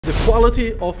The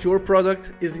quality of your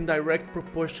product is in direct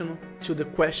proportion to the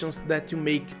questions that you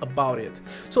make about it.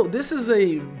 So this is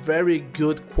a very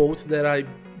good quote that I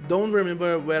don't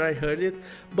remember where I heard it,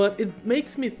 but it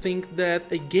makes me think that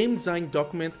a game design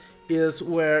document is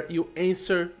where you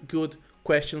answer good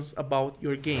questions about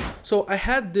your game. So I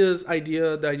had this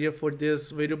idea, the idea for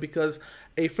this video, because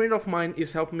a friend of mine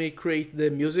is helping me create the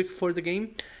music for the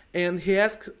game, and he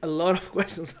asked a lot of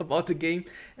questions about the game,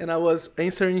 and I was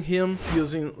answering him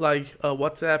using like a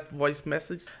WhatsApp voice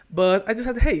message. But I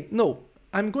decided, hey, no,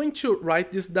 I'm going to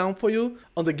write this down for you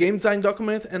on the game design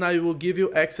document, and I will give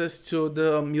you access to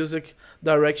the music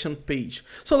direction page.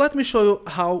 So let me show you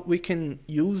how we can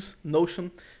use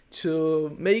Notion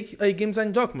to make a game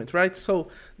design document, right? So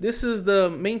this is the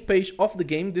main page of the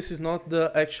game. This is not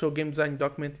the actual game design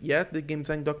document yet. The game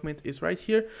design document is right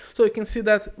here. So you can see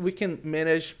that we can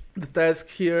manage the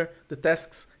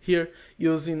tasks here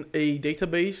using a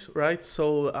database, right?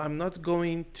 So I'm not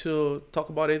going to talk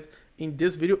about it in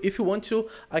this video. If you want to,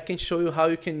 I can show you how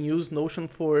you can use Notion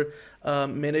for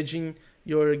managing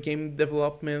your game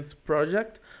development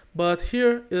project. But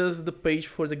here is the page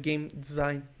for the game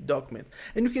design document.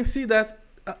 And you can see that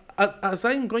as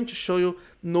I'm going to show you,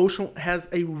 Notion has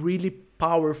a really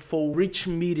powerful, rich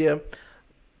media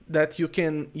that you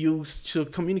can use to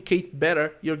communicate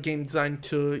better your game design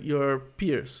to your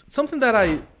peers. Something that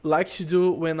I like to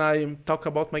do when I talk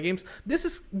about my games, this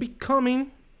is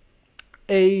becoming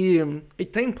a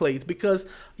template, because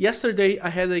yesterday I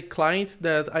had a client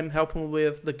that I'm helping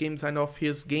with the game design of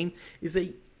his game. It's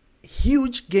a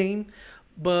huge game,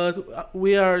 but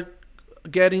we are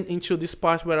getting into this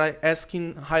part where I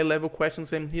asking high-level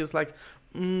questions, and he's like,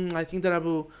 I think that I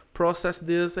will process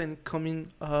this and come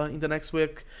in the next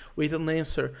week with an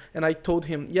answer. And I told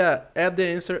him, yeah, add the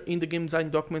answer in the game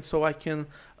design document so I can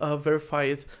verify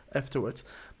it afterwards.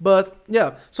 But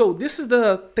yeah, so this is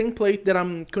the template that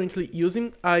I'm currently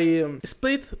using. I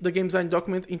split the game design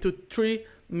document into three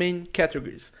main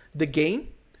categories. The game.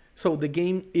 So the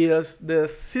game is the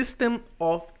system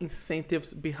of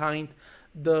incentives behind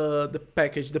the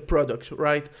package, the product,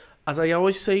 right? As I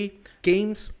always say,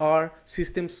 games are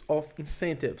systems of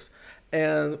incentives,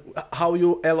 and how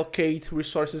you allocate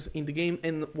resources in the game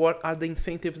and what are the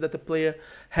incentives that the player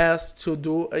has to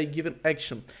do a given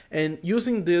action. And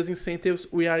using these incentives,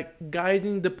 we are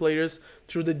guiding the players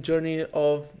through the journey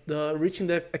of reaching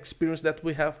the experience that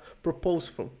we have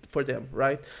proposed for them,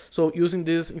 right? So using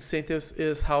these incentives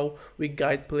is how we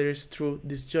guide players through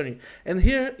this journey. And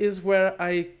here is where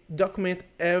I document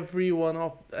every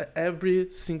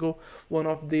single one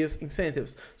of these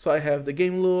incentives. So I have the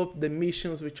game loop, the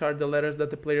missions, which are the letters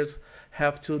that the players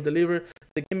have to deliver,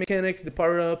 the game mechanics, the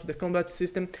power-ups, the combat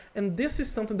system. And this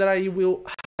is something that I will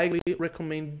highly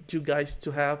recommend you guys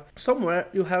to have. Somewhere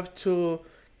you have to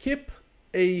keep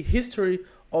a history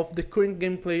of the current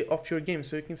gameplay of your game.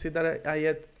 So you can see that I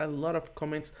had a lot of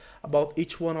comments about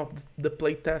each one of the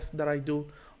play tests that I do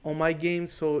on my game.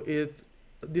 So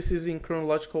this is in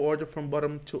chronological order from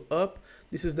bottom to up.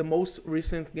 This is the most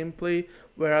recent gameplay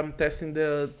where I'm testing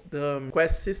the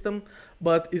quest system,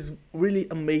 but it's really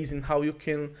amazing how you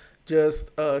can just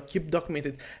keep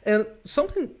documented. And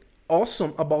something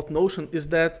awesome about Notion is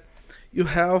that you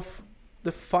have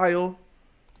the file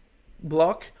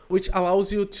block, which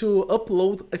allows you to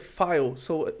upload a file,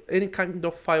 so any kind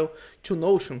of file, to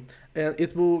Notion, and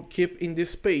it will keep in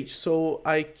this page. So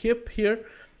I keep here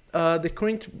the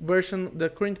current version, the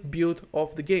current build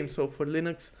of the game, so for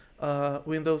Linux,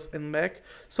 Windows and Mac,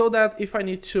 so that if I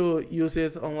need to use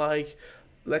it on, like,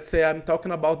 let's say I'm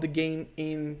talking about the game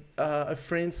in a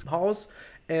friend's house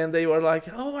and they were like,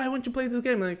 oh, I want to play this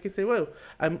game, and I can say, well,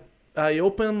 I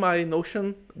open my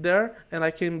Notion there and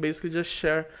I can basically just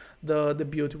share the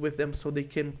build with them so they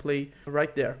can play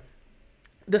right there.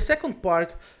 The second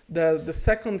part, the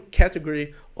second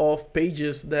category of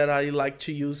pages that I like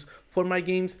to use for my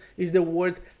games is the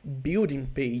word building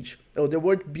page, or the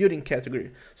word building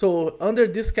category. So under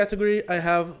this category, I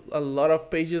have a lot of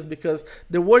pages, because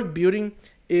the word building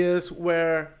is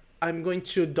where I'm going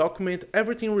to document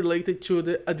everything related to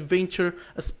the adventure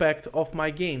aspect of my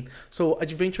game. So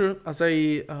adventure, as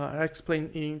I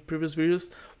explained in previous videos,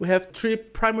 we have three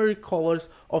primary colors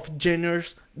of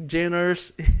genres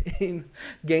in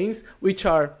games, which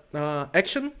are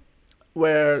action,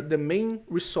 where the main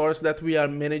resource that we are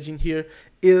managing here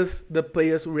is the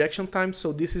player's reaction time.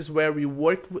 So this is where we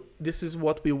work. This is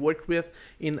what we work with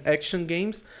in action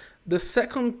games. The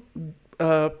second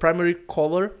primary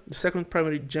color, the second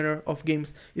primary genre of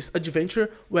games is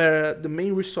adventure, where the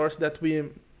main resource that we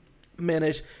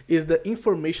manage is the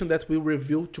information that we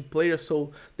reveal to players.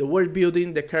 So the world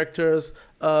building, the characters,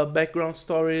 background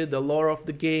story, the lore of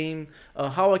the game,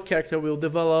 how a character will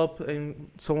develop, and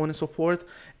so on and so forth.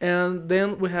 And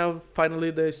then we have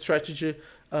finally the strategy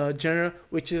genre,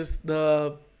 which is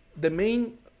the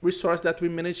main resource that we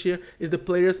manage here is the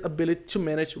player's ability to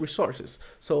manage resources.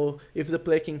 So if the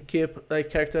player can keep a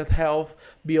character at health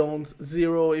beyond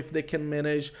 0, if they can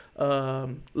manage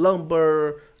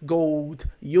lumber, gold,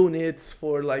 units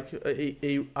for like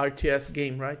a RTS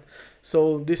game, right?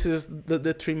 So this is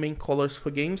the 3 main colors for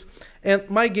games. And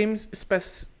my games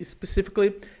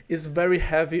specifically is very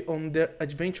heavy on the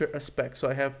adventure aspect. So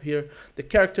I have here the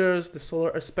characters, the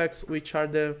solar aspects, which are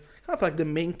the kind of like the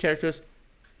main characters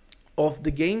of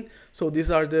the game. So these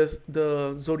are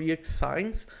the zodiac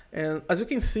signs, and as you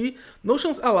can see,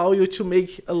 Notions allow you to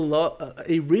make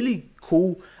a really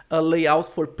cool layout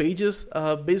for pages.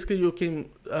 Basically, you can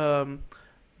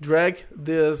drag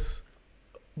these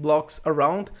blocks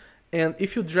around, and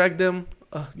if you drag them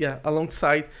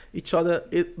alongside each other,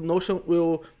 Notion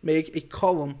will make a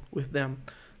column with them.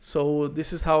 So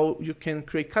this is how you can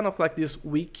create kind of like this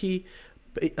wiki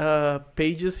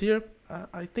pages here.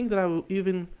 I think that I will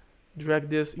even drag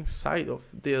this inside of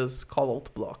this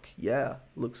callout block. Yeah,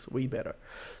 looks way better.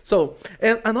 So,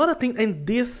 and another thing, and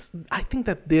this, I think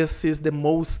that this is the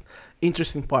most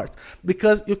interesting part,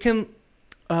 because you can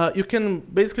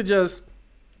basically just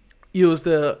use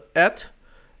the @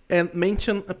 and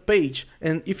mention a page.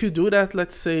 And if you do that,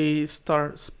 let's say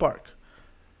 *spark,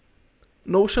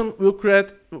 Notion will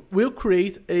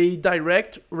create a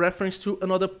direct reference to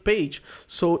another page.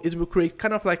 So it will create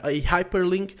kind of like a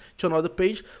hyperlink to another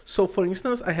page. So for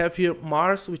instance, I have here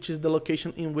Mars, which is the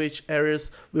location in which areas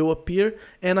will appear,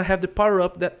 and I have the power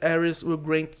up that areas will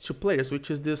grant to players, which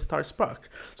is this *spark.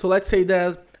 So let's say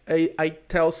that I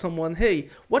tell someone, hey,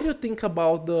 what do you think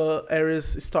about the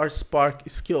Ares *spark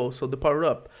skill? So the power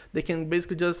up. They can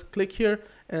basically just click here,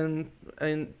 and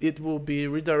it will be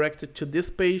redirected to this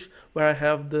page where I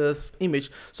have this image.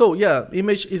 So yeah,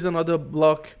 image is another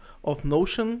block of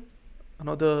Notion,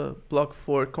 another block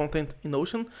for content in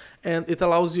Notion, and it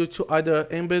allows you to either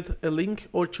embed a link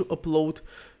or to upload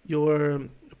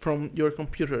from your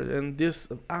computer. And this,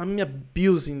 I'm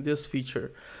abusing this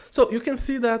feature. So you can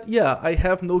see that, yeah, I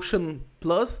have Notion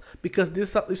Plus, because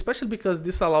this, especially because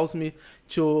this allows me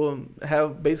to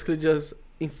have basically just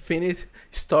infinite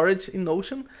storage in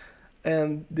Notion,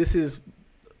 and this is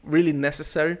really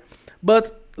necessary.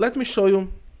 But let me show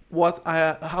you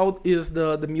how is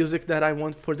the music that I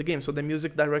want for the game. So the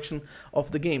music direction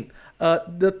of the game.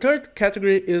 The third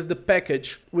category is the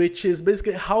package, which is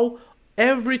basically how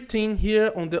everything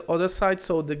here on the other side,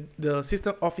 so the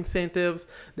system of incentives,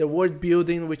 the world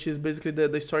building, which is basically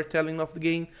the storytelling of the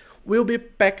game, will be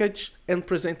packaged and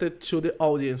presented to the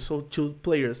audience, so to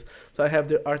players. So I have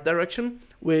the art direction,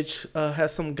 which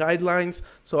has some guidelines.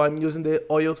 So I'm using the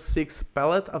Oil 6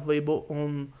 palette available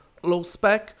on low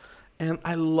spec, and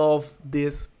I love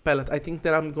this palette. I think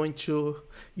that I'm going to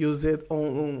use it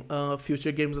on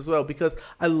future games as well, because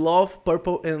I love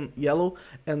purple and yellow,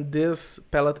 and this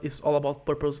palette is all about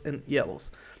purples and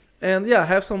yellows. And yeah, I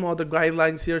have some other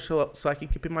guidelines here, so I can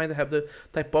keep in mind. I have the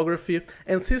typography,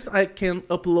 and since I can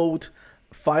upload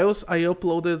files, I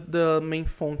uploaded the main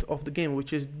font of the game,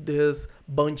 which is this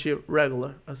Bungie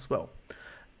regular as well.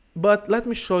 But let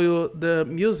me show you the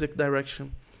music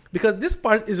direction, because this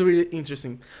part is really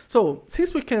interesting. So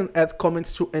since we can add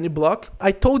comments to any block,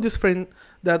 I told this friend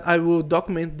that I will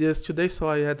document this today, so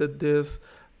I added this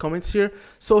comments here.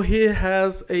 So he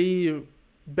has a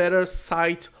better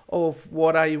sight of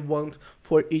what I want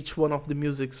for each one of the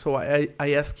music. So I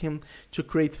asked him to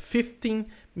create 15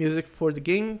 music for the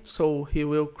game, so he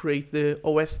will create the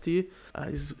OST.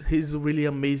 He's a really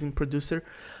amazing producer.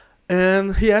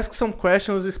 And he asked some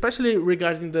questions, especially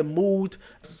regarding the mood,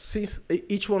 since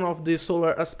each one of the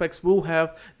solar aspects will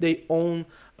have their own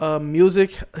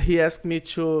music. He asked me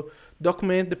to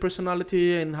document the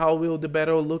personality and how will the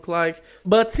battle look like.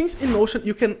 But since in Notion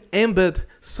you can embed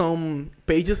some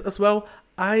pages as well,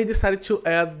 I decided to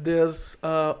add this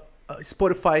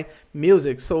Spotify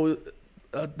music, so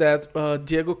that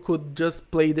Diego could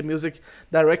just play the music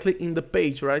directly in the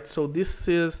page, right? So this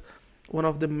is one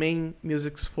of the main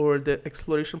musics for the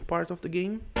exploration part of the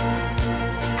game.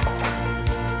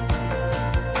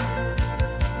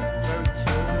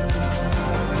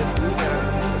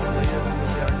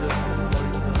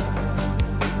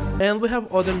 And we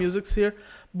have other musics here,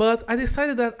 but I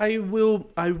decided that I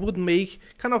would make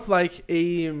kind of like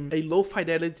a low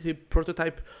fidelity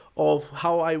prototype of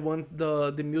how I want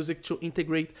the music to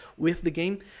integrate with the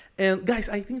game. And guys,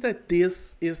 I think that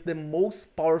this is the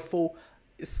most powerful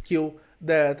skill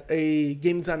that a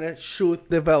game designer should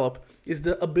develop, is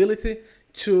the ability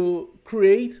to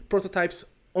create prototypes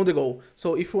on the go.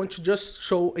 So if you want to just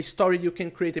show a story, you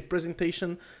can create a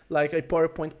presentation, like a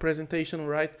PowerPoint presentation,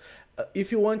 right?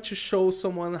 If you want to show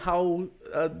someone how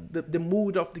the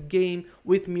mood of the game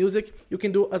with music, you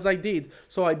can do as I did.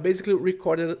 So I basically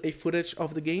recorded a footage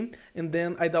of the game, and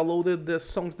then I downloaded the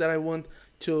songs that I want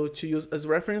to use as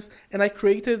reference, and I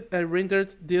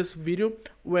rendered this video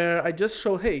where I just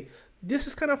show, hey, this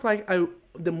is kind of like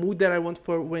the mood that I want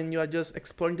for when you are just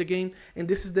exploring the game, and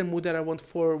this is the mood that I want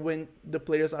for when the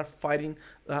players are fighting,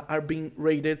 are being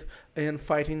raided and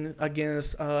fighting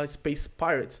against space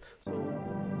pirates. So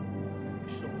let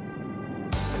me show you.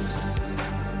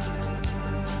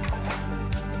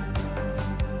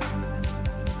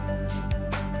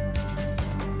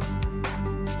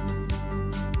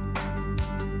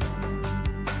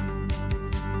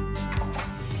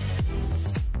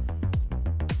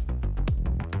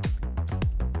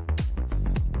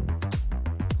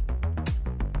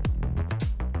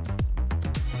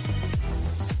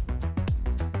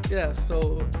 Yeah,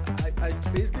 so I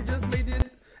basically just made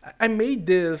it. I made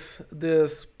this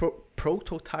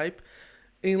prototype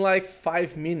in like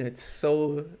 5 minutes.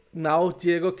 So now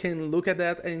Diego can look at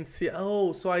that and see,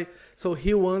 oh, so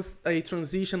he wants a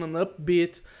transition, an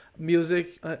upbeat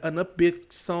music, an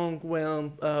upbeat song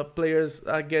when players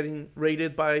are getting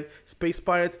raided by space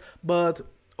pirates, but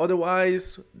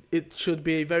otherwise it should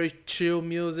be very chill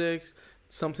music,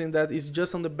 something that is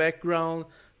just on the background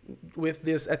with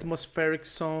this atmospheric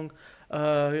song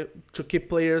to keep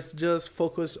players just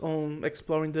focused on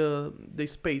exploring the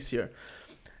space here.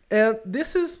 And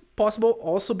this is possible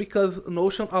also because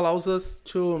Notion allows us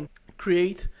to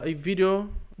create a video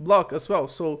blog as well.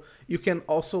 So you can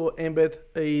also embed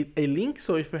a link.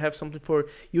 So if you have something for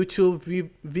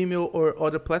YouTube, Vimeo, or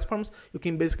other platforms, you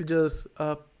can basically just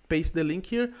paste the link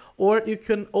here, or you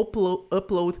can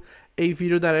upload a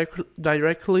video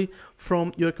directly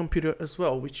from your computer as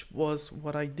well, which was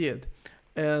what I did.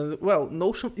 And well,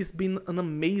 Notion has been an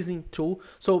amazing tool.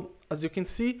 So as you can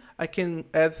see, I can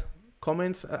add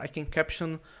comments, I can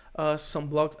caption some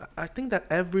blogs. I think that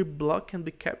every blog can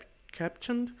be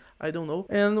captioned, I don't know,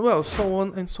 and well, so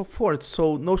on and so forth.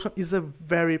 So Notion is a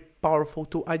very powerful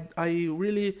tool. I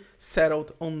really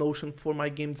settled on Notion for my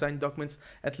game design documents,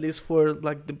 at least for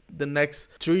like the next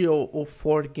 3 or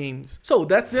 4 games. So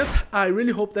that's it. I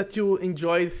really hope that you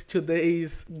enjoyed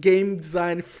today's Game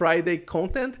Design Friday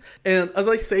content. And as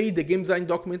I say, the game design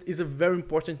document is a very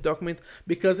important document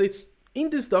because it's in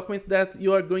this document that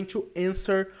you are going to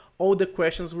answer all the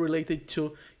questions related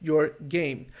to your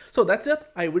game. So that's it.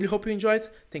 I really hope you enjoyed.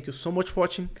 Thank you so much for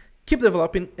watching. Keep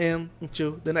developing, and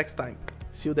until the next time.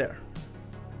 See you there.